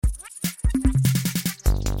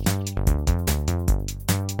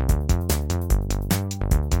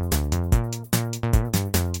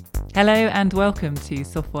Hello and welcome to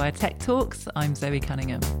Softwire Tech Talks. I'm Zoe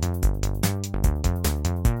Cunningham.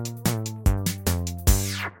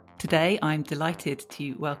 Today, I'm delighted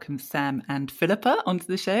to welcome Sam and Philippa onto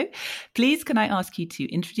the show. Please, can I ask you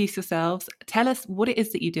to introduce yourselves, tell us what it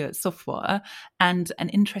is that you do at Softwire, and an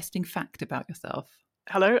interesting fact about yourself.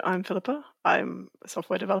 Hello, I'm Philippa. I'm a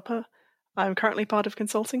software developer. I'm currently part of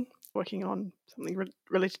consulting, working on something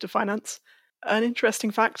related to finance. An interesting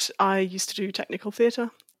fact, I used to do technical theatre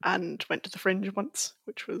and went to the Fringe once,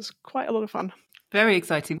 which was quite a lot of fun. Very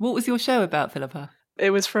exciting. What was your show about, Philippa? It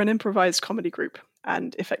was for an improvised comedy group,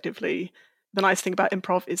 and effectively, the nice thing about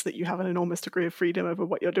improv is that you have an enormous degree of freedom over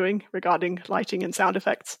what you're doing regarding lighting and sound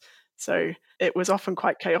effects. So it was often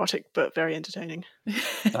quite chaotic, but very entertaining.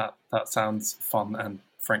 That sounds fun and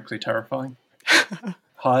frankly terrifying.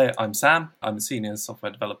 Hi, I'm Sam. I'm a senior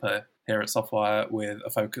software developer here at Softwire with a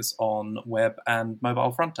focus on web and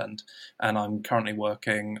mobile front end. And I'm currently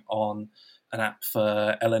working on an app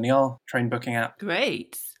for LNER, train booking app.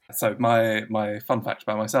 Great. So my fun fact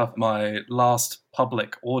about myself, my last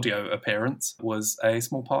public audio appearance was a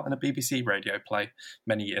small part in a BBC radio play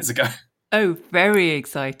many years ago. Oh, very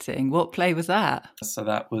exciting. What play was that? So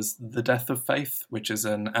that was The Death of Faith, which is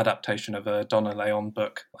an adaptation of a Donna Leon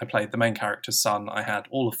book. I played the main character's son. I had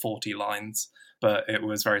all of 40 lines, but it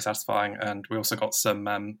was very satisfying. And we also got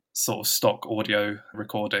some sort of stock audio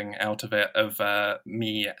recording out of it of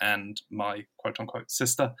me and my quote-unquote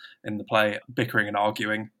sister in the play bickering and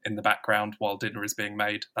arguing in the background while dinner is being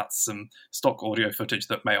made. That's some stock audio footage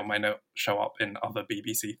that may or may not show up in other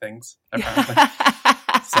BBC things, apparently.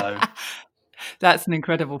 So that's an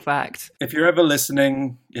incredible fact. If you're ever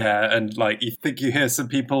listening, and like you think you hear some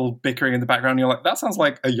people bickering in the background, you're like, that sounds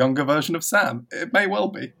like a younger version of Sam. It may well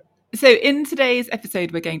be. So in today's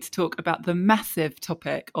episode, we're going to talk about the massive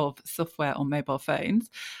topic of software on mobile phones.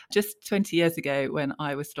 Just 20 years ago, when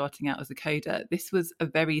I was starting out as a coder, this was a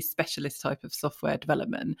very specialist type of software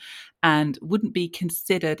development and wouldn't be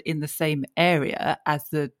considered in the same area as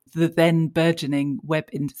the then burgeoning web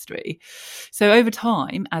industry. So over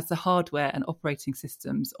time, as the hardware and operating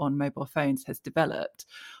systems on mobile phones has developed,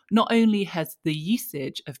 not only has the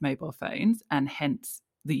usage of mobile phones and hence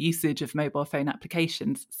the usage of mobile phone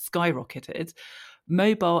applications skyrocketed,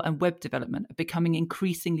 mobile and web development are becoming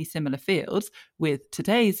increasingly similar fields, with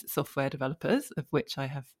today's software developers, of which I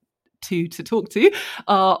have two to talk to,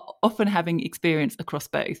 are often having experience across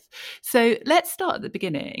both. So let's start at the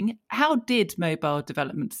beginning. How did mobile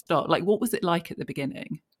development start? Like, what was it like at the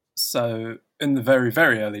beginning? So in the very,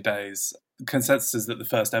 very early days, the consensus is that the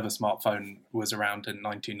first ever smartphone was around in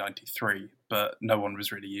 1993, but no one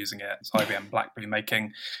was really using it. It's IBM BlackBerry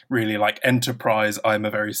making really like enterprise, I'm a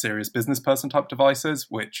very serious business person type devices,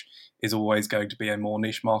 which is always going to be a more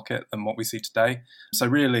niche market than what we see today. So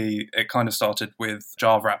really, it kind of started with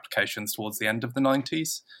Java applications towards the end of the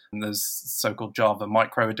 90s. And there's so-called Java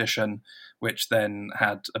Micro Edition, which then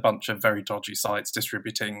had a bunch of very dodgy sites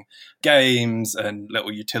distributing games and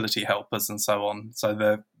little utility helpers and so on.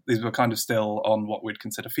 So these were kind of still on what we'd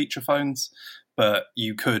consider feature phones, but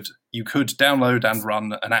you could download and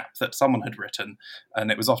run an app that someone had written, and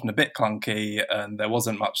it was often a bit clunky, and there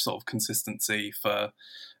wasn't much sort of consistency for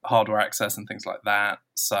hardware access and things like that.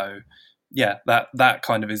 So yeah, that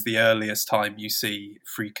kind of is the earliest time you see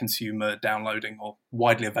free consumer downloading or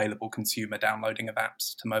widely available consumer downloading of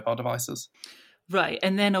apps to mobile devices. Right.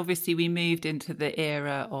 And then obviously we moved into the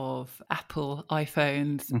era of Apple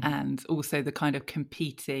iPhones and also the kind of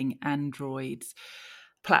competing Android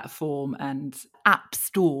platform and app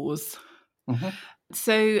stores. Mm-hmm.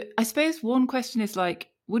 So I suppose one question is like,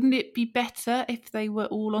 wouldn't it be better if they were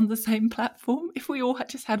all on the same platform? If we all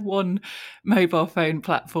just had one mobile phone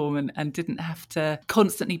platform and didn't have to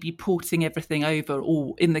constantly be porting everything over,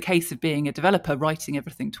 or in the case of being a developer, writing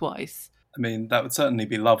everything twice? I mean, that would certainly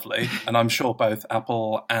be lovely. And I'm sure both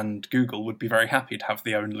Apple and Google would be very happy to have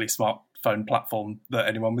the only smartphone platform that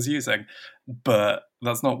anyone was using. But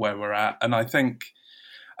that's not where we're at. And I think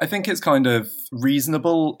it's kind of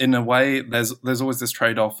reasonable in a way. There's always this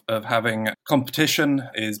trade-off of having competition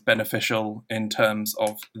is beneficial in terms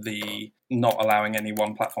of the not allowing any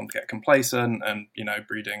one platform to get complacent and,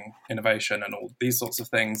 breeding innovation and all these sorts of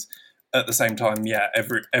things. At the same time,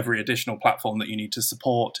 every additional platform that you need to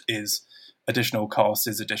support is additional cost,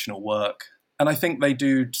 is additional work. And I think they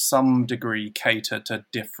do to some degree cater to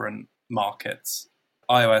different markets.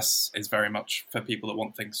 iOS is very much for people that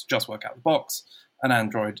want things to just work out of the box. And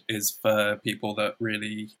Android is for people that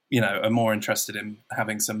really, are more interested in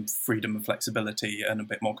having some freedom and flexibility and a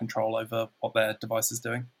bit more control over what their device is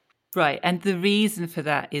doing. Right. And the reason for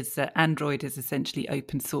that is that Android is essentially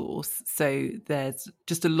open source. So there's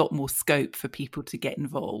just a lot more scope for people to get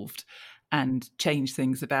involved and change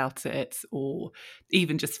things about it, or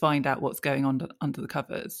even just find out what's going on under the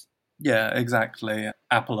covers. Yeah, exactly.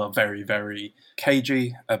 Apple are very, very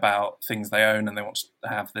cagey about things they own, and they want to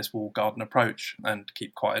have this walled garden approach and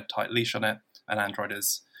keep quite a tight leash on it. And Android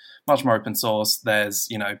is much more open source. There's,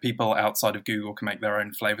 people outside of Google can make their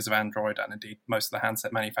own flavors of Android, and indeed most of the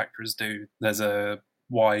handset manufacturers do. There's a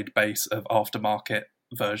wide base of aftermarket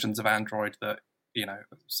versions of Android that,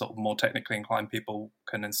 sort of more technically inclined people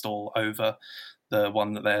can install over the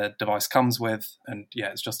one that their device comes with. And yeah,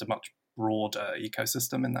 it's just a much broader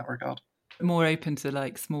ecosystem in that regard. More open to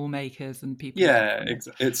like small makers and people. Yeah,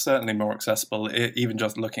 it's certainly more accessible. Even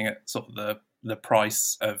just looking at sort of the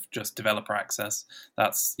price of just developer access,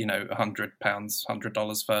 that's £100,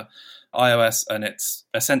 $100 for iOS, and it's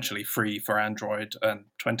essentially free for Android, and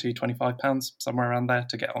 £20-25 somewhere around there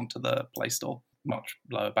to get onto the Play Store. Much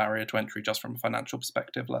lower barrier to entry just from a financial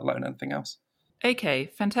perspective, let alone anything else. Okay,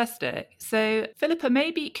 fantastic. So, Philippa,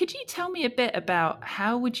 maybe could you tell me a bit about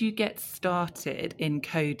how would you get started in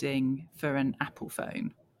coding for an Apple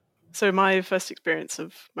phone? So my first experience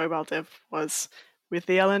of mobile dev was with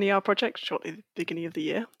the LNER project shortly at the beginning of the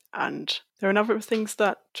year. And there are a number of things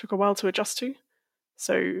that took a while to adjust to.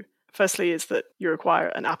 So firstly is that you require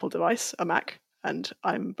an Apple device, a Mac, and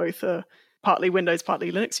I'm both a partly Windows,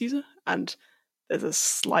 partly Linux user, and there's a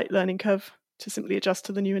slight learning curve to simply adjust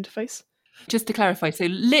to the new interface. Just to clarify, so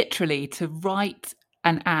literally to write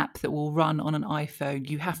an app that will run on an iPhone,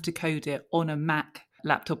 you have to code it on a Mac,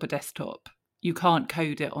 laptop or desktop. You can't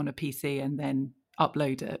code it on a PC and then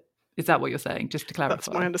upload it. Is that what you're saying? Just to clarify. That's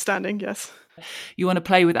my understanding, yes. You want to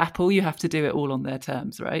play with Apple, you have to do it all on their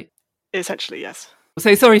terms, right? Essentially, yes.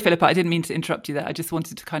 So sorry, Philippa, I didn't mean to interrupt you there. I just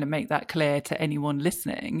wanted to kind of make that clear to anyone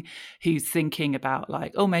listening who's thinking about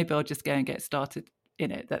like, oh, maybe I'll just go and get started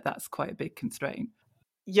in it, that's quite a big constraint.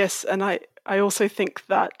 Yes, and I also think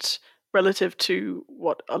that relative to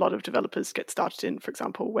what a lot of developers get started in, for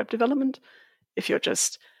example, web development, if you're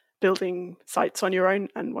just building sites on your own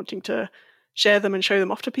and wanting to share them and show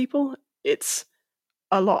them off to people, it's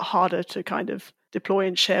a lot harder to kind of deploy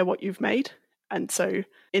and share what you've made. And so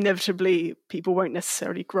inevitably, people won't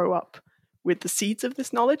necessarily grow up with the seeds of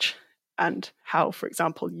this knowledge and how, for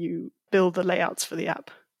example, you build the layouts for the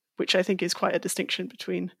app, which I think is quite a distinction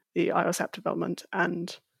between the iOS app development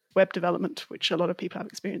and web development, which a lot of people have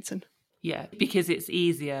experience in. Yeah, because it's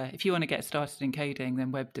easier. If you want to get started in coding,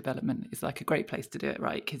 then web development is like a great place to do it,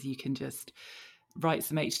 right? Because you can just write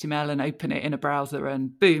some HTML and open it in a browser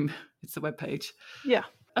and boom, it's a web page. Yeah.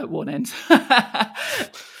 At one end.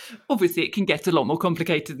 Obviously, it can get a lot more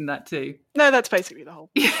complicated than that too. No, that's basically the whole.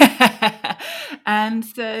 Yeah. And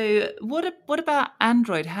so what about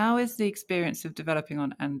Android? How is the experience of developing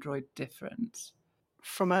on Android different?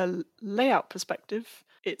 From a layout perspective,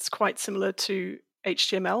 it's quite similar to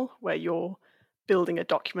HTML, where you're building a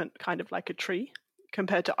document kind of like a tree,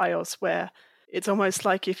 compared to iOS, where it's almost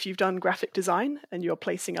like if you've done graphic design and you're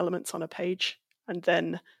placing elements on a page and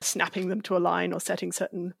then snapping them to a line or setting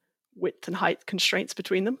certain width and height constraints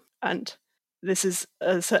between them. And this is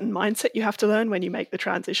a certain mindset you have to learn when you make the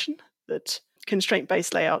transition, that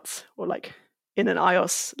constraint-based layouts, or like in an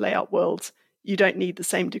iOS layout world, you don't need the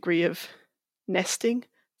same degree of nesting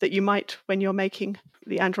that you might when you're making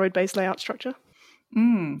the Android-based layout structure.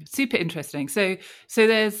 Super interesting. So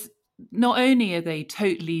there's not only are they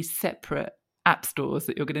totally separate app stores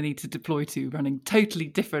that you're going to need to deploy to running totally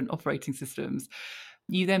different operating systems,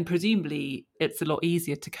 you then presumably it's a lot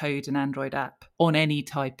easier to code an Android app on any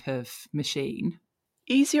type of machine.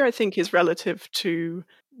 Easier, I think, is relative to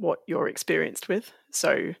what you're experienced with.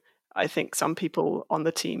 So I think some people on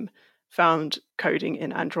the team found coding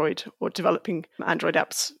in Android or developing Android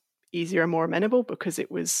apps easier and more amenable because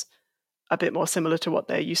it was a bit more similar to what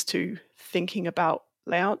they're used to thinking about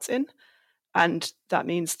layouts in. And that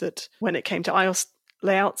means that when it came to iOS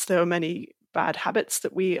layouts, there were many bad habits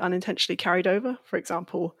that we unintentionally carried over. For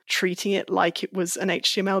example, treating it like it was an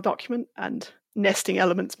HTML document and nesting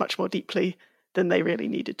elements much more deeply than they really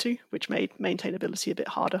needed to, which made maintainability a bit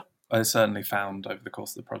harder. I certainly found over the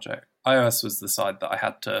course of the project, iOS was the side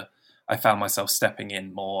that I found myself stepping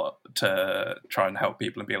in more to try and help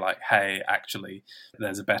people and be like, hey, actually,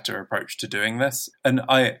 there's a better approach to doing this. And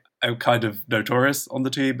I'm kind of notorious on the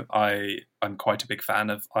team. I'm quite a big fan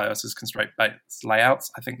of iOS's constraint-based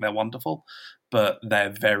layouts. I think they're wonderful, but they're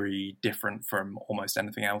very different from almost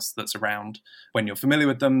anything else that's around. When you're familiar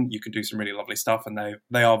with them, you can do some really lovely stuff, and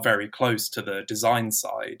they are very close to the design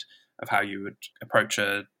side of how you would approach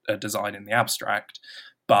a design in the abstract.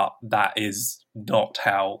 But that is not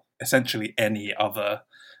how essentially any other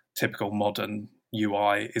typical modern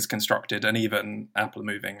UI is constructed, and even Apple are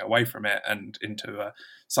moving away from it and into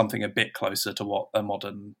something a bit closer to what a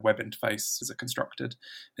modern web interface is constructed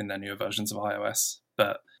in their newer versions of iOS.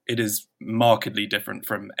 But it is markedly different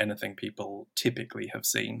from anything people typically have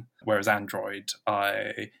seen. Whereas Android,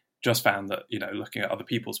 I just found that, looking at other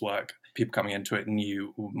people's work, people coming into it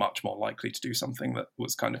knew were much more likely to do something that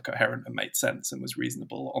was kind of coherent and made sense and was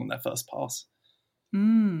reasonable on their first pass.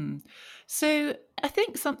 So I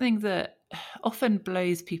think something that often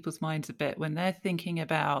blows people's minds a bit when they're thinking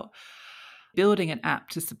about building an app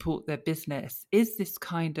to support their business is this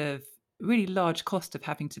kind of really large cost of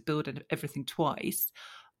having to build everything twice.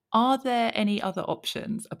 Are there any other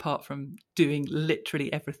options apart from doing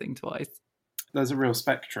literally everything twice? There's a real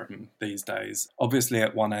spectrum these days. Obviously,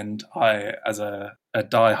 at one end, I, as a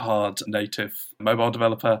die-hard native mobile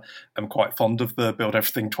developer, am quite fond of the build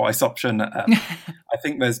everything twice option. I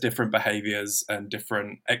think there's different behaviors and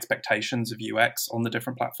different expectations of UX on the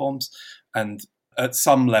different platforms. And at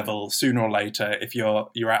some level, sooner or later, if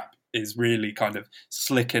your app is really kind of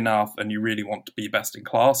slick enough and you really want to be best in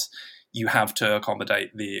class, you have to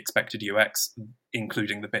accommodate the expected UX,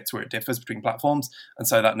 including the bits where it differs between platforms. And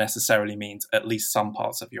so that necessarily means at least some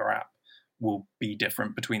parts of your app will be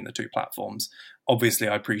different between the two platforms. Obviously,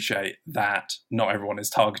 I appreciate that not everyone is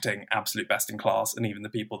targeting absolute best in class, and even the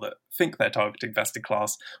people that think they're targeting best in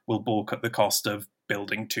class will balk at the cost of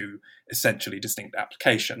building two essentially distinct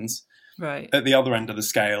applications. Right. At the other end of the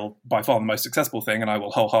scale, by far the most successful thing, and I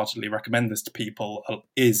will wholeheartedly recommend this to people,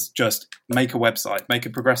 is just make a website, make a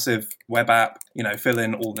progressive web app, fill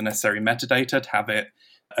in all the necessary metadata to have it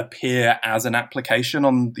appear as an application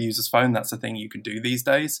on the user's phone. That's a thing you can do these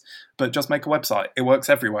days, but just make a website. It works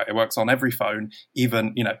everywhere. It works on every phone.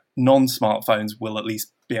 Even, non-smartphones will at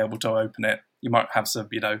least be able to open it. You might have some,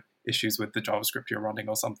 issues with the JavaScript you're running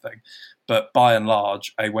or something. But by and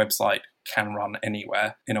large, a website can run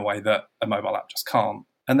anywhere in a way that a mobile app just can't.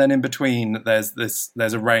 And then in between, there's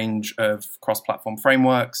a range of cross-platform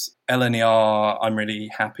frameworks. LNER, I'm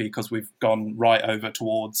really happy because we've gone right over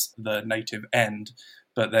towards the native end.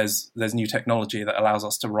 But there's new technology that allows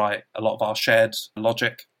us to write a lot of our shared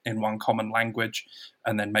logic in one common language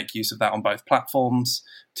and then make use of that on both platforms.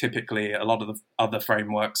 Typically, a lot of the other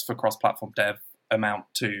frameworks for cross-platform dev amount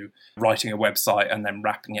to writing a website and then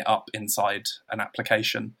wrapping it up inside an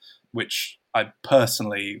application, which I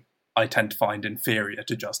tend to find inferior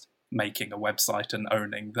to just making a website and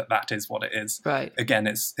owning that is what it is. Right. Again,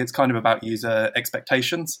 it's kind of about user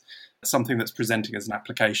expectations. Something that's presenting as an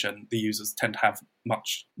application, the users tend to have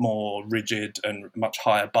much more rigid and much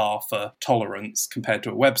higher bar for tolerance compared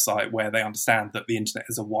to a website where they understand that the internet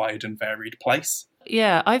is a wide and varied place.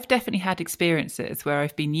 Yeah, I've definitely had experiences where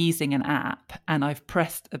I've been using an app and I've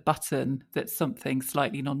pressed a button that's something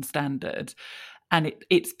slightly non-standard. And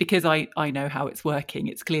it's because I know how it's working.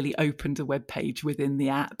 It's clearly opened a web page within the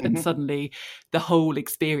app, and suddenly the whole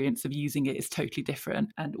experience of using it is totally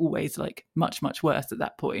different and always much, much worse at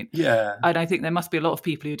that point. Yeah. And I think there must be a lot of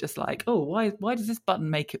people who are just like, oh, why does this button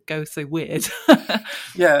make it go so weird?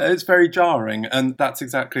 Yeah, it's very jarring. And that's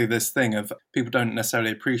exactly this thing of people don't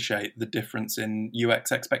necessarily appreciate the difference in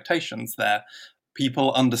UX expectations there.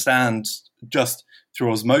 People understand just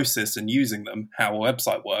through osmosis and using them how a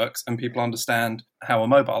website works, and people understand how a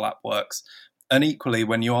mobile app works. And equally,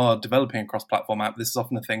 when you are developing a cross-platform app, this is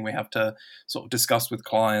often a thing we have to sort of discuss with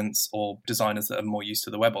clients or designers that are more used to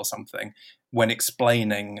the web or something. When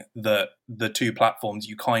explaining that the two platforms,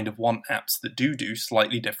 you kind of want apps that do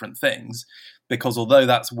slightly different things, because although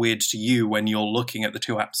that's weird to you when you're looking at the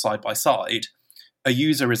two apps side by side, a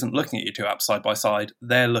user isn't looking at your two apps side by side.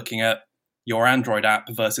 They're looking at your Android app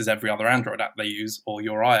versus every other Android app they use, or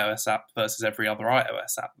your iOS app versus every other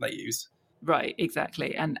iOS app they use. Right,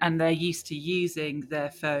 exactly. And they're used to using their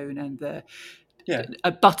phone and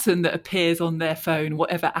a button that appears on their phone,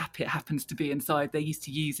 whatever app it happens to be inside, they're used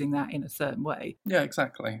to using that in a certain way. Yeah,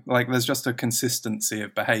 exactly. There's just a consistency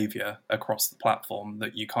of behavior across the platform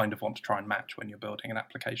that you kind of want to try and match when you're building an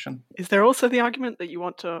application. Is there also the argument that you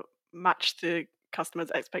want to match the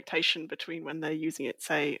customer's expectation between when they're using it,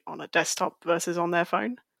 say, on a desktop versus on their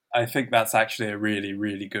phone? I think that's actually a really,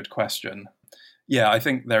 really good question. Yeah, I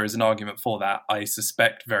think there is an argument for that. I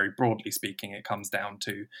suspect, very broadly speaking, it comes down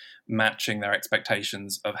to matching their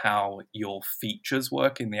expectations of how your features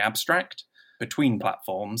work in the abstract between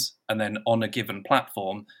platforms, and then on a given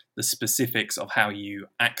platform, the specifics of how you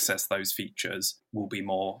access those features will be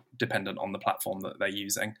more dependent on the platform that they're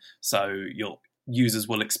using. So your users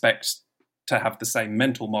will expect to have the same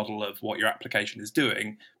mental model of what your application is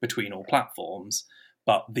doing between all platforms,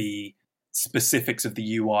 but the specifics of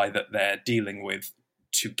the UI that they're dealing with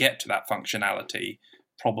to get to that functionality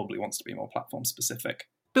probably wants to be more platform specific.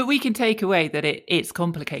 But we can take away that it's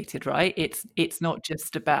complicated, right? It's not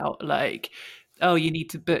just about like, oh, you need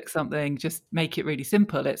to book something, just make it really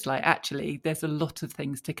simple. It's like, actually, there's a lot of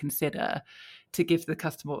things to consider to give the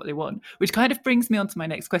customer what they want, which kind of brings me on to my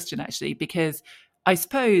next question, actually, because I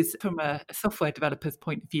suppose from a software developer's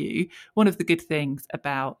point of view, one of the good things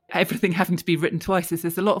about everything having to be written twice is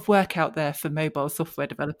there's a lot of work out there for mobile software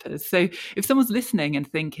developers. So if someone's listening and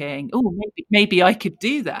thinking, oh, maybe I could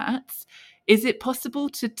do that, is it possible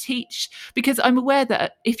to teach? Because I'm aware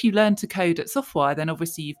that if you learn to code at Softwire, then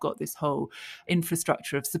obviously you've got this whole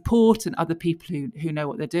infrastructure of support and other people who know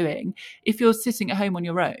what they're doing. If you're sitting at home on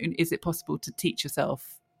your own, is it possible to teach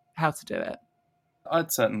yourself how to do it?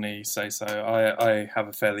 I'd certainly say so. I have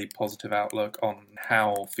a fairly positive outlook on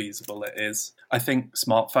how feasible it is. I think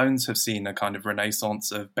smartphones have seen a kind of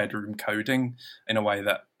renaissance of bedroom coding in a way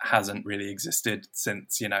that hasn't really existed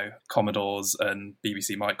since, Commodores and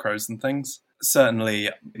BBC Micros and things.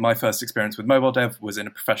 Certainly, my first experience with mobile dev was in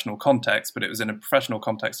a professional context, but it was in a professional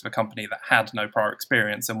context of a company that had no prior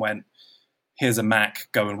experience and went, here's a Mac,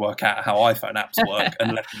 go and work out how iPhone apps work,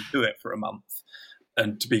 and let them do it for a month.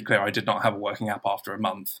 And to be clear, I did not have a working app after a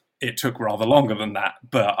month. It took rather longer than that,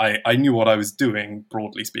 but I knew what I was doing,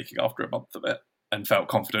 broadly speaking, after a month of it, and felt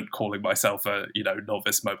confident calling myself a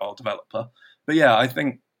novice mobile developer. But yeah, I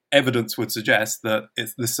think evidence would suggest that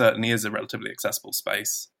this certainly is a relatively accessible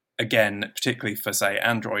space. Again, particularly for, say,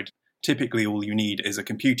 Android, typically all you need is a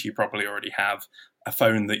computer you probably already have, a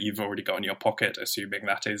phone that you've already got in your pocket, assuming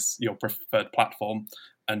that is your preferred platform,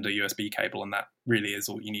 and a USB cable, and that really is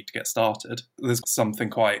all you need to get started. There's something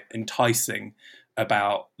quite enticing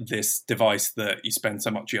about this device that you spend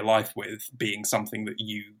so much of your life with being something that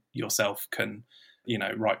you yourself can,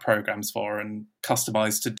 write programs for and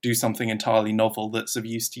customize to do something entirely novel that's of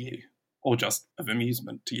use to you, or just of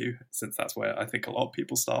amusement to you, since that's where I think a lot of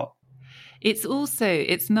people start.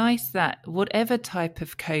 It's nice that whatever type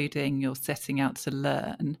of coding you're setting out to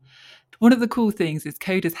learn, one of the cool things is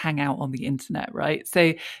coders hang out on the internet, right?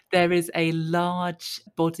 So there is a large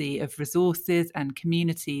body of resources and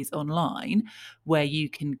communities online where you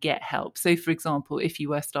can get help. So for example, if you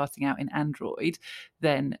were starting out in Android,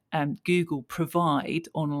 then Google provide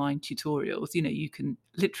online tutorials. You can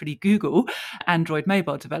literally Google Android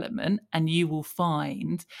mobile development and you will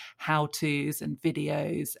find how-tos and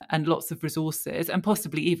videos and lots of resources, and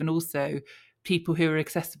possibly even also people who are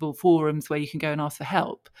accessible forums where you can go and ask for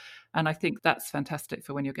help. And I think that's fantastic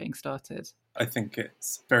for when you're getting started. I think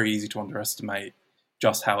it's very easy to underestimate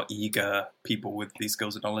just how eager people with these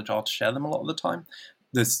skills and knowledge are to share them a lot of the time.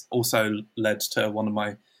 This also led to one of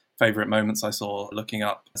my favourite moments I saw looking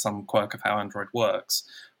up some quirk of how Android works,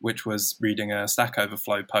 which was reading a Stack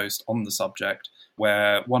Overflow post on the subject,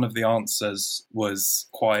 where one of the answers was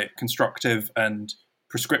quite constructive and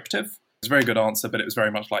prescriptive. It was a very good answer, but it was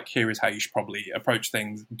very much like, here is how you should probably approach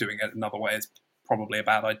things. Doing it another way is probably a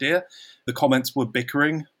bad idea. The comments were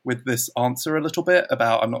bickering with this answer a little bit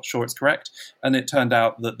about, I'm not sure it's correct. And it turned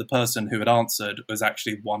out that the person who had answered was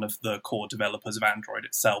actually one of the core developers of Android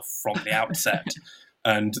itself from the outset.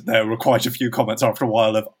 And there were quite a few comments after a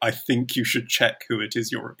while of, I think you should check who it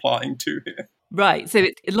is you're replying to here. Right. So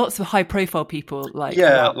lots of high profile people want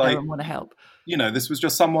to help. This was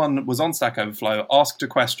just someone was on Stack Overflow, asked a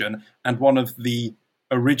question, and one of the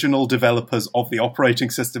original developers of the operating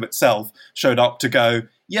system itself showed up to go,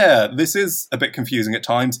 yeah, this is a bit confusing at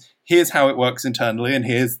times. Here's how it works internally, and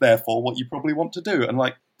here's therefore what you probably want to do. And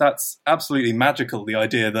that's absolutely magical, the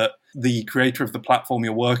idea that the creator of the platform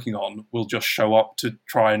you're working on will just show up to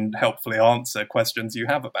try and helpfully answer questions you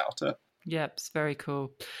have about it. Yep, it's very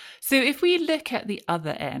cool. So if we look at the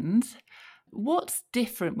other end, what's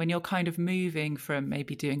different when you're kind of moving from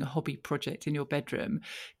maybe doing a hobby project in your bedroom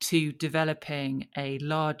to developing a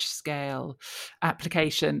large scale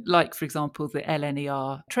application, like, for example, the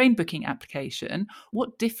LNER train booking application?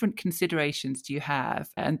 What different considerations do you have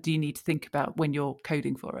and do you need to think about when you're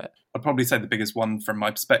coding for it? I'd probably say the biggest one from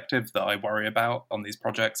my perspective that I worry about on these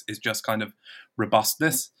projects is just kind of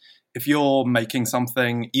robustness. If you're making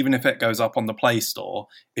something, even if it goes up on the Play Store,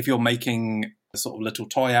 if you're making a sort of little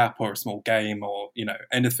toy app or a small game or,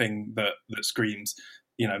 anything that screams,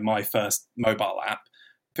 my first mobile app,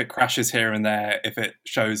 if it crashes here and there, if it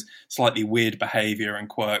shows slightly weird behavior and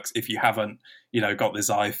quirks, if you haven't, got this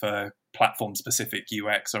eye for platform specific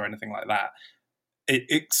UX or anything like that,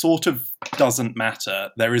 it sort of doesn't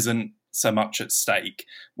matter. There isn't so much at stake.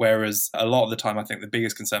 Whereas a lot of the time, I think the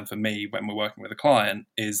biggest concern for me when we're working with a client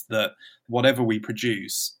is that whatever we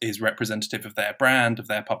produce is representative of their brand, of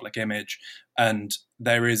their public image. And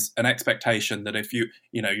there is an expectation that if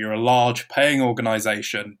you're a large paying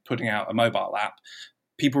organization putting out a mobile app,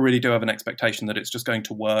 people really do have an expectation that it's just going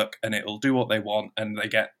to work and it'll do what they want, and they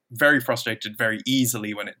get very frustrated very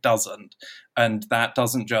easily when it doesn't. And that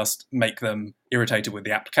doesn't just make them irritated with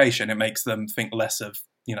the application, it makes them think less of,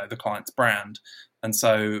 the client's brand. And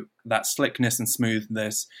so that slickness and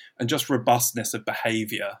smoothness and just robustness of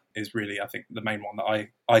behavior is really, I think, the main one that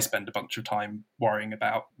I spend a bunch of time worrying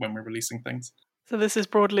about when we're releasing things. So this is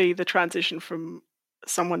broadly the transition from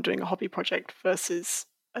someone doing a hobby project versus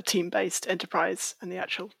a team-based enterprise and the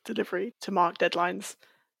actual delivery to mark deadlines.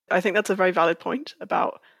 I think that's a very valid point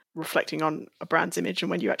about reflecting on a brand's image and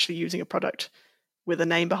when you're actually using a product with a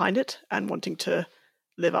name behind it and wanting to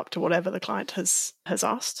live up to whatever the client has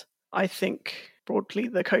asked. I think broadly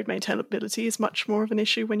the code maintainability is much more of an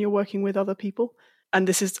issue when you're working with other people. And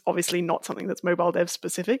this is obviously not something that's mobile dev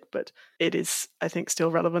specific, but it is, I think,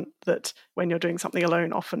 still relevant that when you're doing something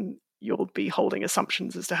alone, often you'll be holding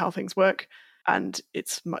assumptions as to how things work. And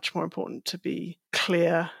it's much more important to be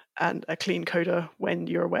clear and a clean coder when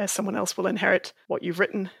you're aware someone else will inherit what you've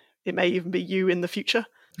written. It may even be you in the future.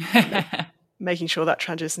 Making sure that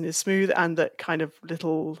transition is smooth and that kind of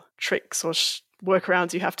little tricks or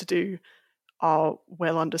workarounds you have to do are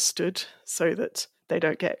well understood so that they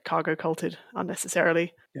don't get cargo culted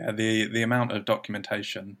unnecessarily. Yeah, the amount of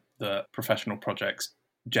documentation that professional projects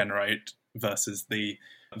generate versus the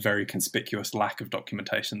very conspicuous lack of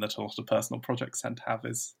documentation that a lot of personal projects tend to have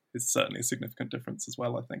is certainly a significant difference as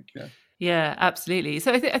well, I think. Yeah, absolutely.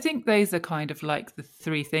 So I think those are kind of like the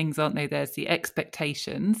three things, aren't they? There's the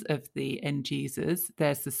expectations of the end users,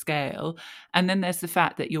 there's the scale, and then there's the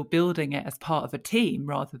fact that you're building it as part of a team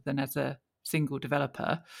rather than as a single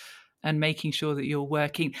developer, and making sure that you're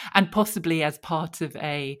working and possibly as part of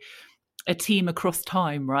a team across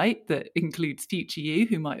time, right? That includes future you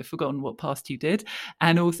who might have forgotten what past you did,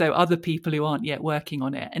 and also other people who aren't yet working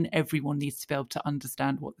on it. And everyone needs to be able to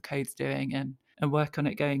understand what the code's doing and work on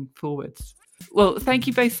it going forwards. Well, thank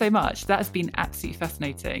you both so much. That has been absolutely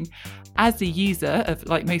fascinating. As a user of,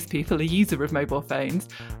 like most people, a user of mobile phones,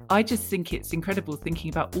 I just think it's incredible thinking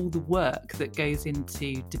about all the work that goes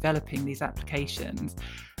into developing these applications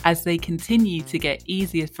as they continue to get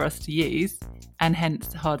easier for us to use and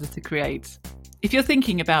hence harder to create. If you're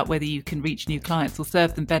thinking about whether you can reach new clients or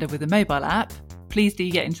serve them better with a mobile app, please do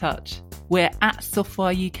get in touch. We're at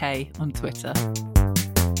Softwire UK on Twitter.